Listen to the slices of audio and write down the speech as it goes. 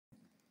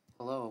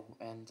Hello,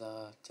 and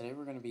today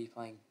we're going to be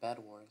playing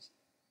Bedwars,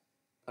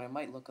 but it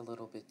might look a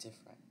little bit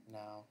different.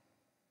 Now,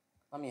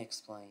 let me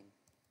explain.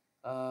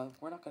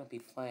 We're not going to be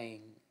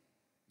playing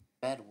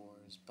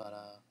Bedwars, but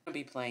we're going to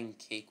be playing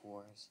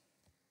Cakewars.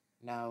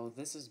 Now,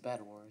 this is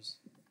Bedwars,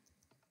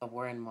 but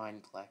we're in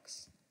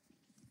Mineplex.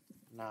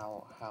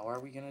 Now, how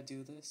are we going to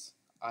do this?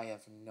 I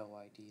have no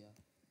idea.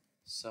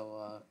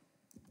 So,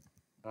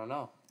 I don't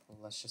know.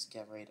 Let's just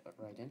get right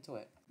into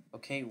it.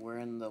 Okay, we're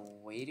in the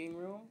waiting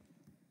room.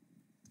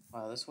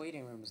 Wow, this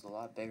waiting room is a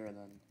lot bigger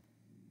than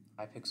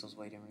Hypixel's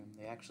waiting room.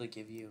 They actually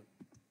give you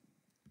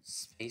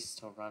space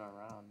to run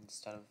around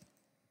instead of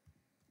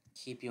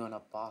keep you in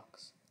a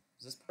box.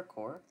 Is this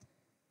parkour?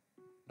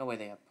 No way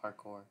they have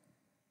parkour.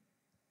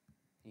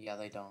 Yeah,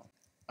 they don't.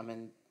 I'm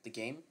in the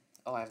game?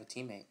 Oh, I have a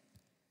teammate.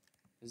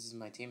 This is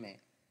my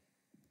teammate.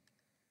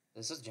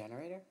 Is this a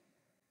generator?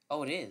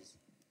 Oh, it is.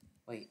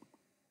 Wait.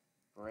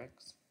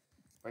 Bricks?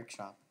 Brick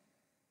shop.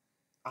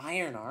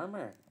 Iron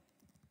armor.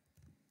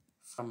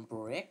 From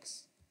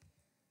bricks?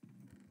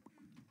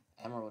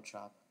 Emerald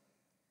shop.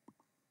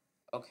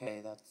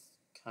 Okay, that's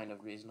kind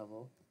of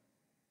reasonable.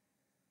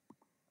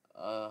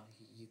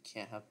 You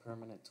can't have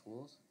permanent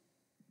tools?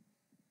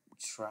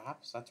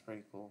 Traps? That's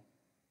pretty cool.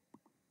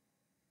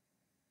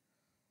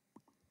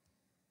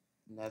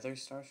 Nether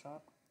star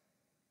shop?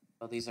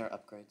 Oh, these are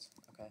upgrades.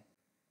 Okay.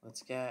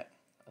 Let's get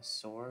a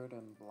sword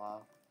and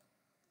block.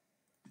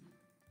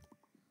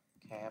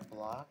 Okay, I have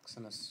blocks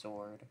and a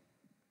sword.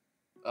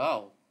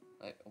 Oh!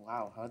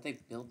 Wow, how did they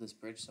build this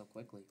bridge so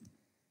quickly?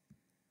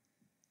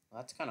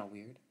 Well, that's kind of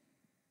weird.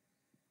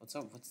 What's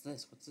up? What's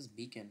this? What's this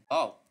beacon?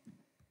 Oh!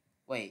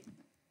 Wait.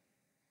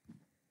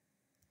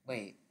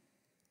 Wait.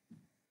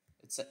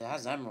 It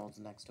has emeralds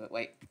next to it.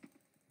 Wait.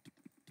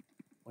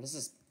 What is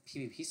this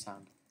PvP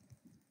sound?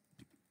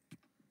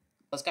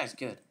 This guy's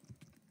good.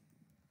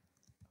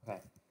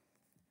 Okay.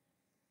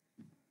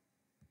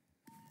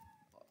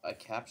 I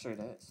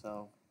captured it,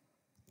 so...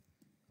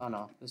 Oh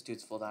no, this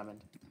dude's full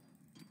diamond.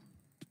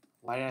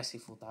 Why did I say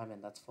full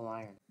diamond? That's full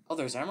iron. Oh,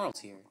 there's emeralds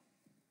here.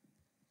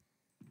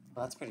 Oh,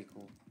 that's pretty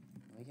cool.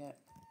 I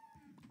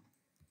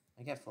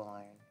get full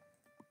iron.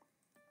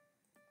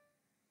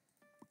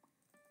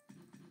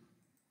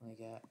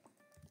 Okay.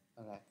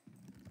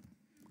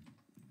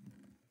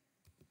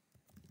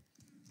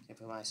 Okay,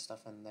 put my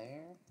stuff in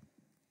there.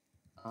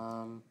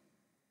 I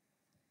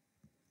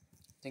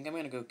think I'm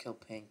gonna go kill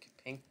Pink.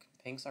 Pink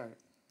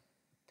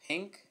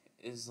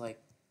is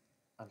like,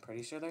 I'm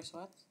pretty sure they're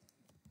sweats.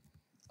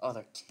 Oh,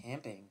 they're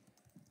camping.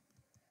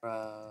 You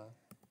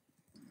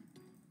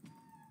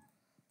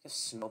have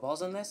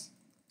snowballs in this?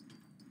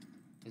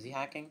 Is he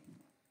hacking?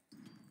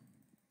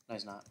 No,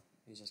 he's not.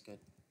 He's just good.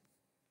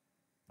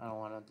 I don't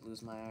want to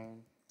lose my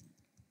iron.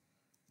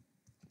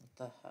 What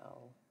the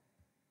hell?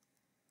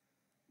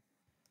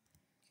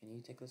 Can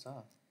you take this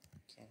off?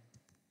 Okay.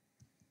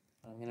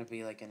 I'm gonna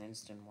be like an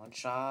instant one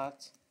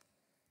shot.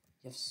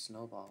 You have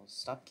snowballs.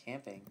 Stop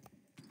camping.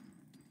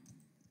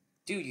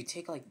 Dude, you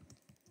take like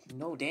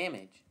no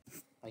damage.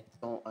 I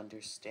don't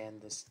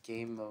understand this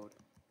game mode.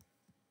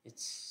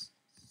 It's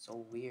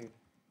so weird.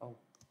 Oh,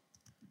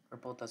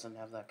 purple doesn't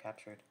have that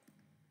captured.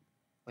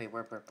 Wait,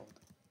 we're purpled.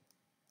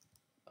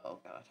 Oh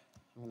god.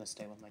 I'm gonna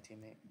stay with my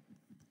teammate.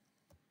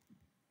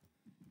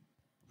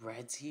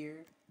 Red's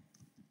here?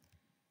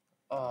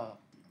 Oh.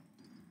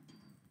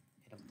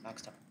 Hit him.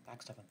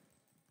 Backstab him.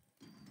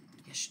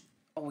 Yes.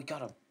 Oh, we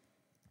got him.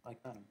 I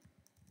got him.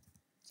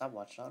 Is that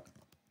Watchdog?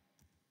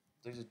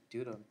 There's a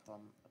dude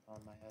upon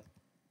my head.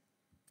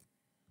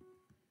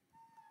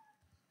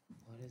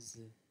 What is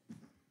it?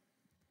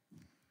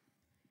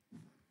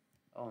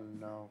 Oh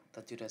no,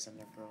 that dude has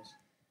ender pearls.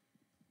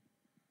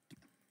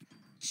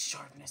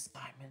 Sharpness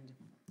diamond.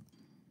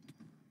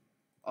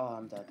 Oh,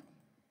 I'm dead.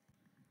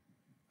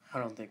 I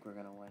don't think we're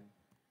gonna win.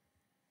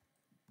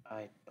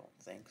 I don't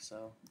think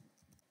so.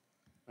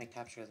 Let me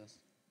capture this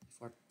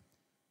before.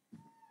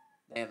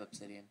 They have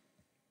obsidian.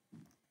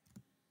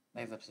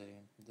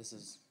 This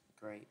is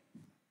great.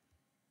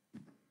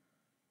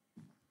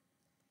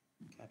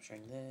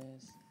 Capturing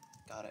this.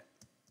 Got it.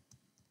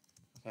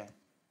 Okay.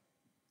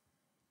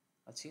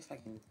 Let's see if I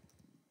can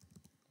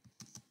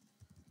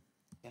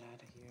get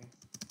out of here.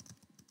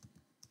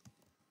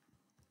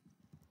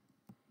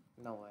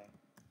 No way.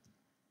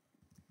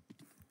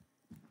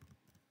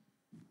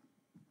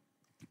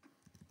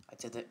 I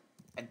did it.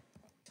 I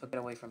took it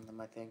away from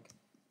them, I think.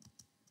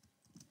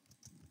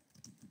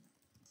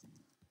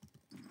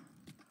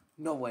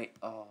 No way.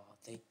 Oh,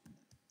 they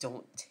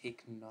don't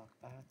take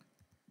knockback.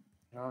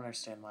 I don't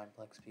understand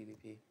Mineplex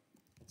PvP.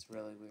 It's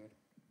really weird.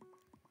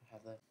 I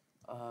have that.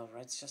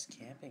 Red's just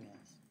camping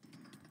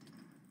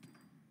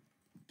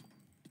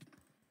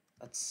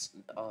us.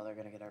 Oh, they're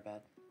gonna get our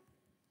bed.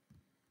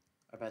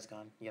 Our bed's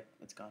gone. Yep,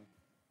 it's gone.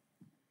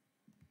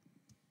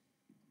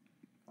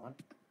 Come on.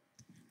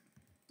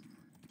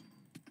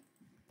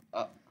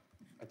 Oh,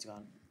 it's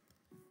gone.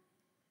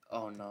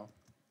 Oh no.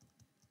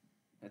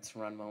 It's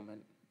run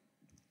moment.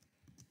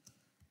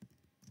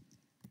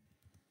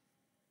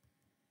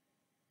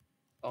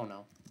 Oh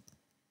no.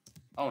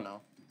 Oh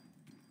no.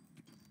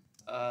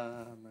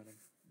 I'm running.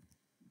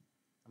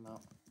 I'm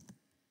out.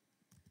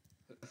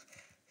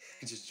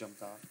 He just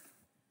jumped off.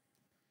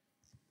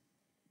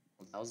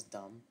 Well, that was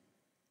dumb.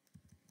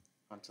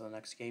 On to the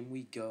next game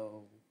we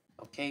go.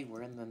 Okay,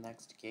 we're in the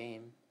next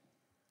game.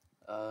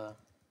 I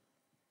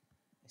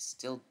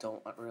still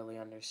don't really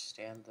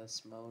understand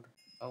this mode.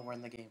 Oh, we're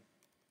in the game.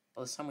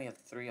 Well, this time we have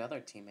 3 other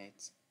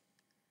teammates.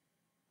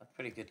 That's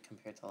pretty good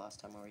compared to last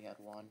time where we had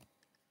 1.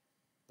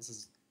 This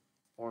is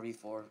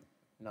 4v4.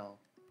 No.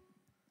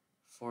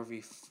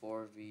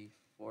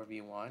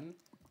 4v1.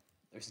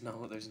 There's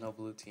no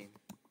blue team.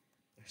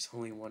 There's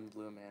only 1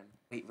 blue man.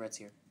 Wait, red's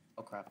here.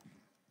 Oh crap.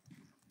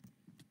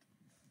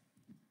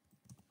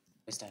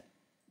 He's dead.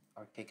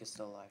 Our cake is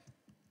still alive.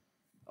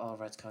 Oh,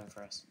 red's coming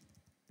for us.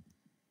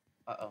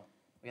 Uh-oh.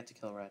 We have to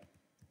kill red.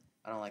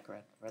 I don't like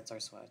red. Red's our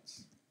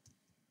sweats.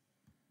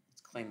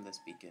 Let's claim this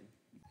beacon.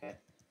 Okay.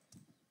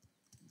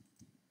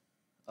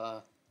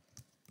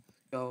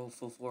 Go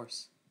full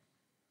force.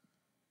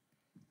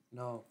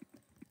 No.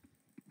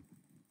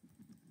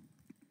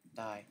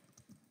 Die.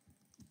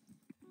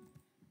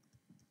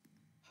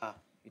 Ha,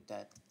 you're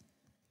dead.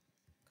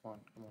 Come on,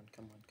 come on,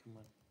 come on, come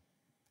on.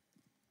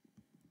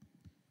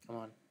 Come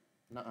on.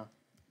 Nuh-uh.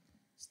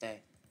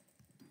 Stay.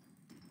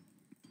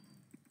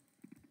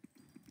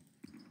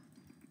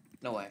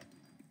 No way.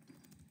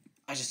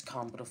 I just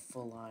comboed a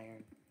full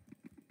iron.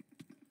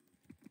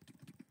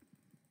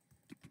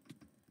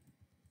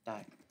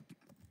 Die.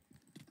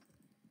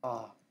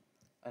 Oh,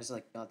 I just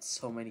like got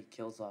so many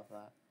kills off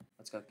that.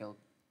 Let's go kill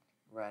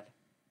red.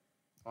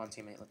 Come on,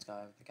 teammate, let's go.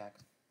 I have a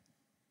pickaxe.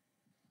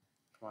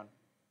 Come on.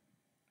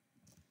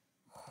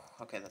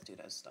 Okay, that dude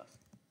has stuff.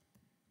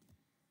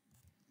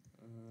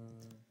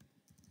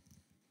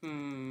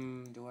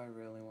 Do I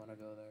really want to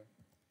go there?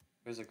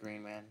 There's a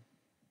green man.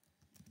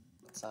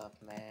 What's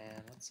up,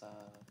 man? What's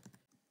up?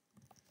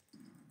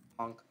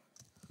 Honk.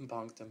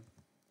 Bonked him.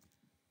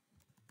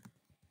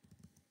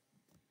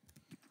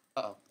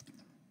 Uh-oh.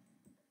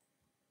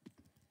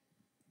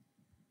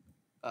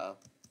 Uh-oh.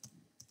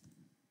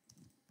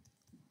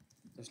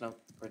 There's no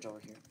bridge over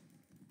here.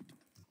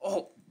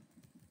 Oh!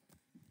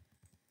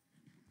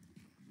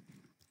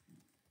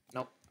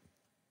 Nope.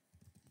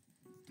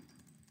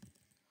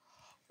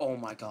 Oh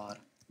my god.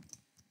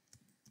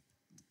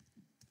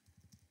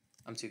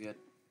 I'm too good.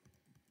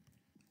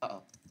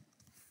 Uh-oh.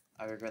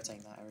 I regret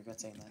saying that. I regret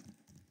saying that.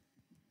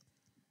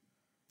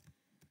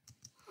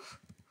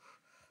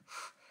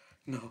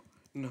 No,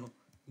 no,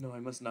 no, I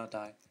must not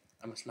die.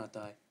 I must not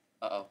die.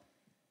 Uh-oh.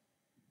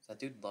 Is that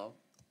dude low?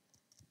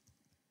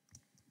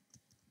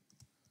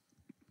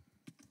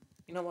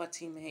 You know what,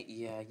 teammate?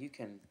 Yeah, you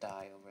can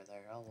die over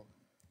there.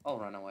 I'll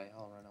run away.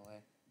 I'll run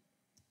away.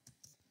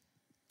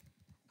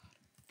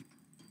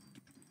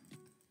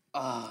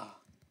 Ah,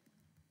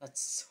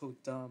 that's so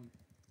dumb.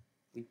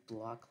 We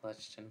block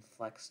clutched and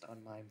flexed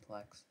on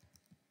Mineplex.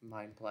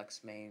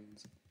 Mineplex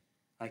mains.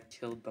 I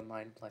killed the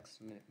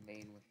Mineplex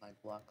main with my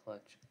block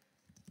clutch.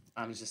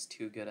 I'm just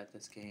too good at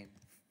this game.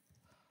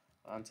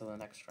 On to the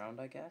next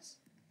round, I guess?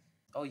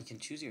 Oh, you can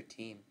choose your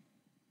team.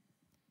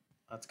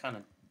 That's kind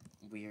of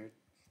weird.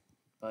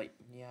 But,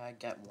 yeah, I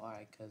get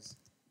why, because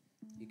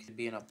you could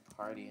be in a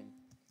party and,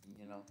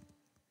 you know,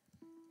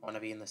 want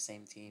to be in the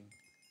same team.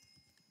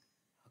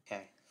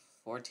 Okay,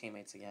 4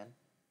 teammates again.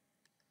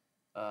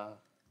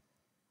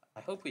 I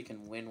hope we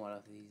can win one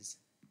of these.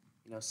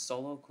 You know,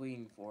 solo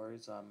queen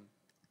 4s,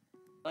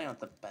 probably not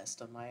the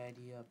best of my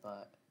idea,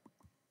 but,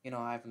 you know,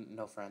 I have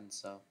no friends,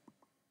 so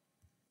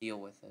deal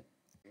with it.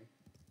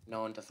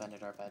 No one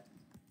defended our bed.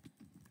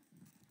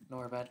 No,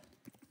 our bed.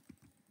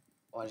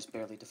 Oh, I just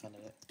barely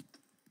defended it.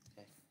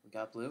 Okay, we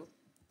got blue.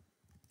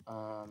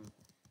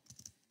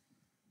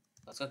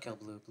 Let's go kill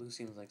blue. Blue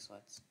seems like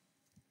sweats.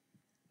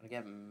 I'm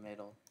gonna get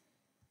middle.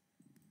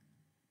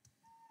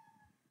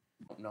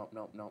 Nope,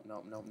 nope, nope,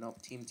 nope, nope,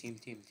 nope. Team, team,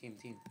 team, team,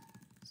 team.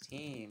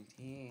 Team,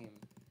 team.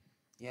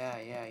 Yeah,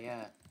 yeah,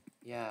 yeah.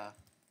 Yeah.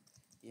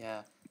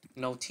 Yeah.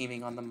 No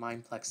teaming on the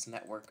Mineplex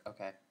network.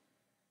 Okay.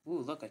 Ooh,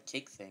 look, a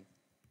cake thing.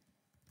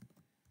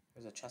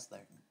 There's a chest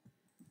there.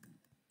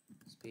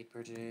 Speed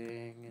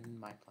bridging in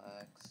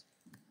Mineplex.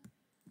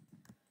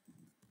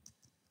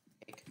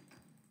 Cake.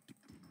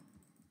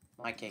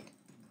 My cake.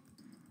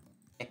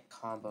 Get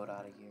comboed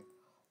out of here.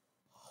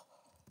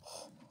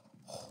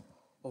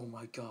 Oh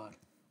my god.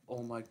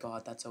 Oh my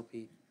god, that's OP.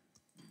 Get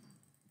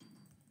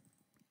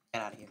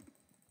out of here.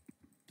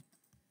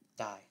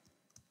 Die.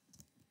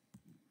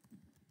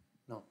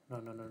 No, no,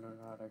 no, no, no,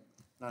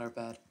 not our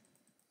bed.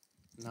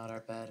 Not our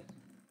bed.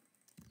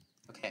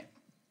 Okay.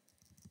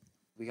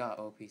 We got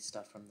OP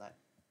stuff from that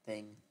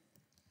thing.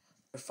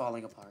 They're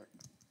falling apart.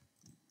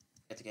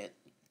 We have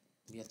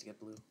to get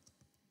blue.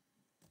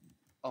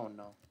 Oh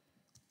no.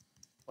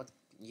 What?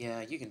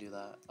 Yeah, you can do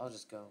that. I'll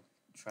just go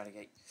try to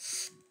get...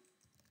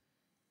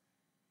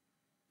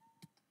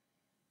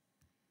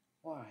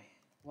 Why?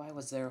 Why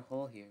was there a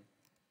hole here?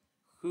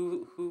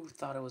 Who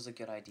thought it was a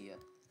good idea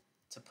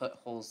to put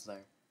holes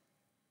there?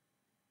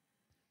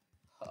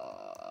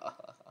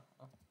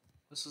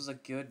 This was a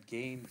good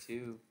game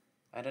too.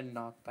 I had to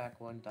knock back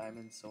 1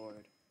 diamond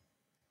sword.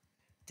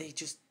 They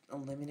just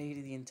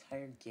eliminated the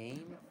entire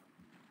game?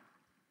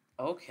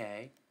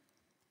 Okay.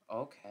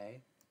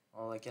 Okay.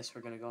 Well, I guess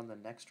we're gonna go in the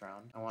next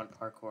round. I want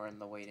parkour in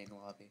the waiting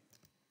lobby.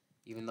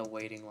 Even though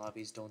waiting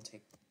lobbies don't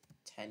take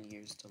 10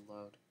 years to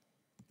load.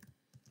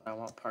 But I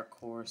want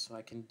parkour so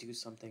I can do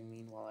something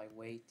mean while I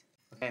wait.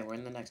 Okay, we're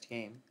in the next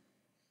game.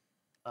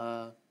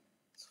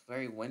 It's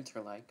very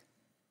winter-like.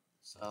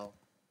 So,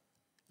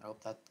 I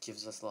hope that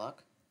gives us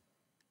luck.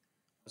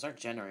 Where's our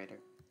generator?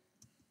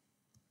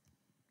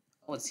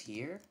 Oh, it's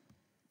here?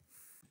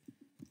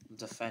 I'm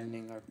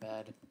defending our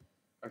bed.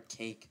 Our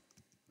cake.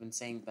 I've been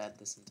saying bed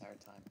this entire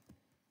time.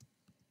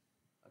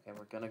 Okay,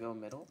 we're gonna go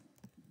middle.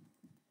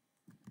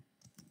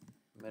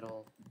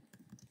 Middle.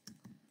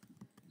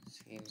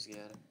 Seems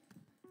good.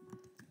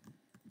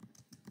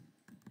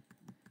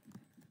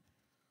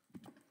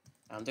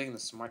 I'm doing the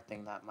smart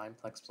thing that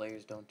Mineplex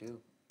players don't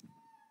do.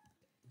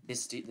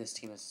 This team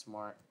is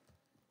smart.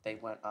 They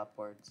went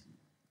upwards.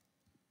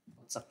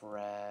 What's up,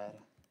 Red?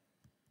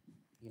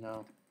 You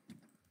know,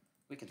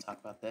 we can talk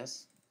about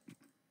this.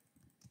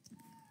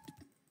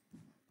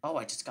 Oh,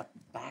 I just got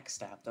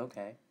backstabbed.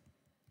 Okay.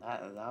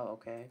 That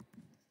okay.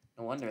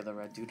 No wonder the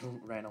red dude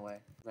ran away.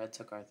 Red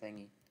took our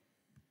thingy.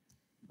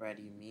 Red,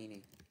 you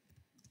meanie.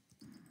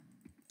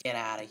 Get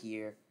out of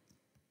here.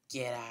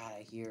 Get out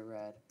of here,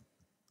 Red.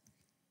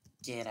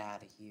 Get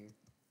out of here.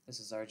 This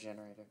is our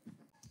generator.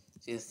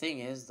 See, the thing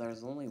is,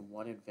 there's only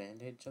one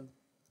advantage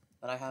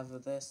that I have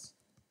with this.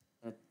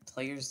 The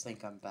players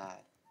think I'm bad.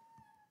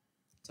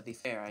 To be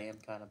fair, I am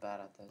kind of bad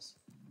at this.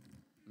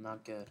 I'm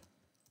not good.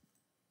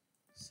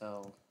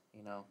 So,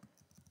 you know,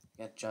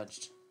 get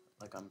judged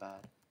like I'm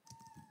bad.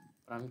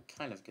 But I'm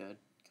kind of good.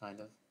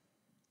 Kind of.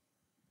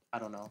 I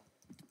don't know.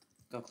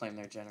 Go claim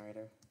their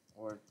generator.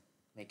 Or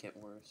make it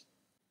worse.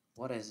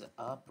 What is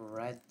up,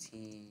 red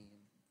team?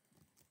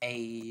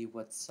 Hey,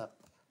 what's up?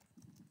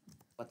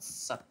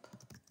 What's up?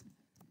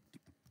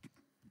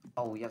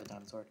 Oh, we have a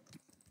diamond sword.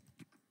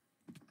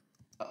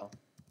 Uh-oh.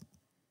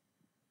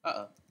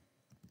 Uh-oh.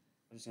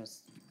 I'm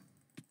just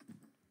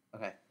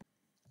gonna... Okay.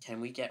 Can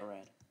we get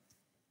red?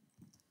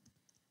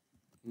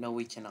 No,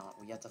 we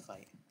cannot. We have to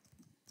fight.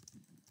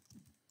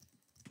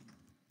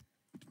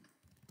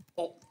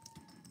 Oh!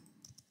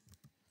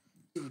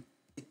 Dude,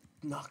 the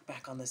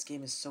knockback on this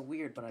game is so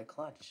weird, but I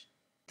clutch.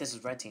 This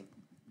is red team.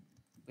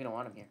 We don't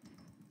want him here.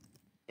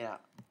 Get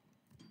out.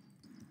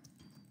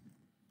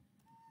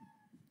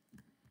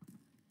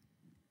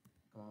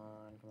 Come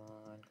on, come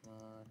on, come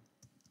on.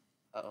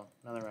 Uh-oh,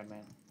 another red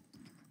man.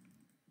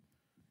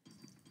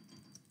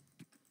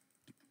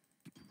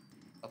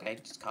 Okay,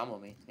 just combo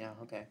me. Yeah,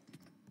 okay.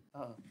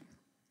 Uh-oh.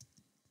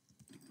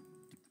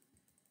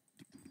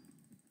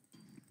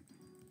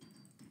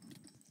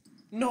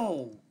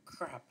 No!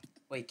 Crap.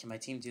 Wait, can my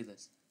team do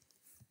this?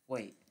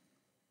 Wait.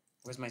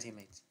 Where's my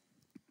teammates?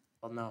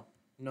 Oh, no.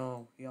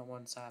 No, he got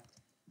one sapped.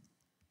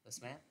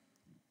 This man?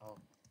 Oh.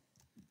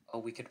 Oh,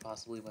 we could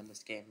possibly win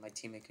this game. My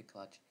teammate could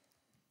clutch.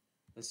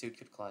 This dude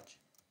could clutch.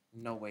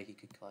 No way he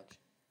could clutch.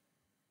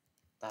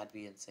 That'd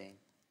be insane.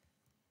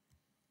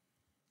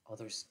 Oh,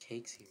 there's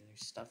cakes here.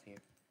 There's stuff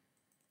here.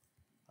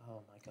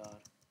 Oh my god.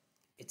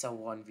 It's a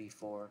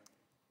 1v4.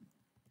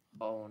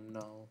 Oh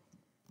no.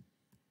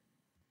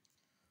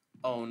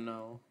 Oh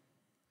no.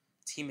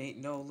 Teammate,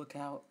 no, look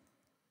out.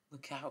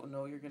 Look out,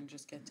 no, you're gonna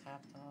just get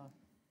tapped off.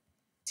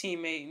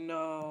 Teammate,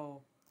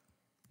 no.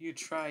 You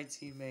tried,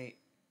 teammate.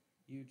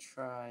 You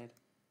tried.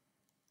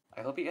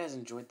 I hope you guys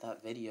enjoyed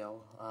that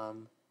video.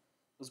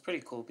 It was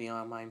pretty cool being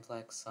on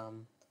Mineplex.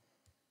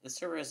 The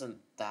server isn't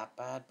that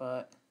bad,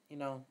 but, you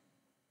know,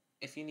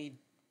 if you need,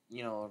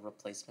 you know, a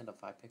replacement of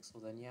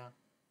 5pixel, then yeah,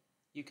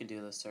 you can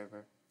do the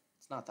server.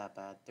 It's not that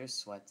bad. There's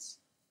sweats.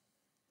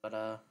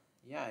 But,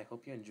 yeah, I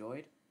hope you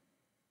enjoyed.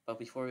 But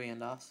before we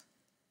end off,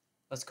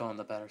 let's go on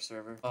the better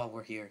server. Oh,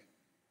 we're here.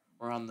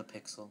 We're on the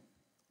pixel.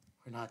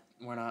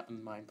 We're not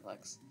in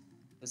Mineplex.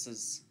 This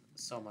is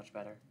so much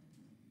better.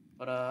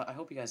 But, I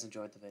hope you guys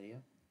enjoyed the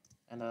video.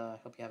 And, I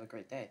hope you have a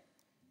great day.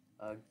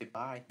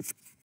 Goodbye.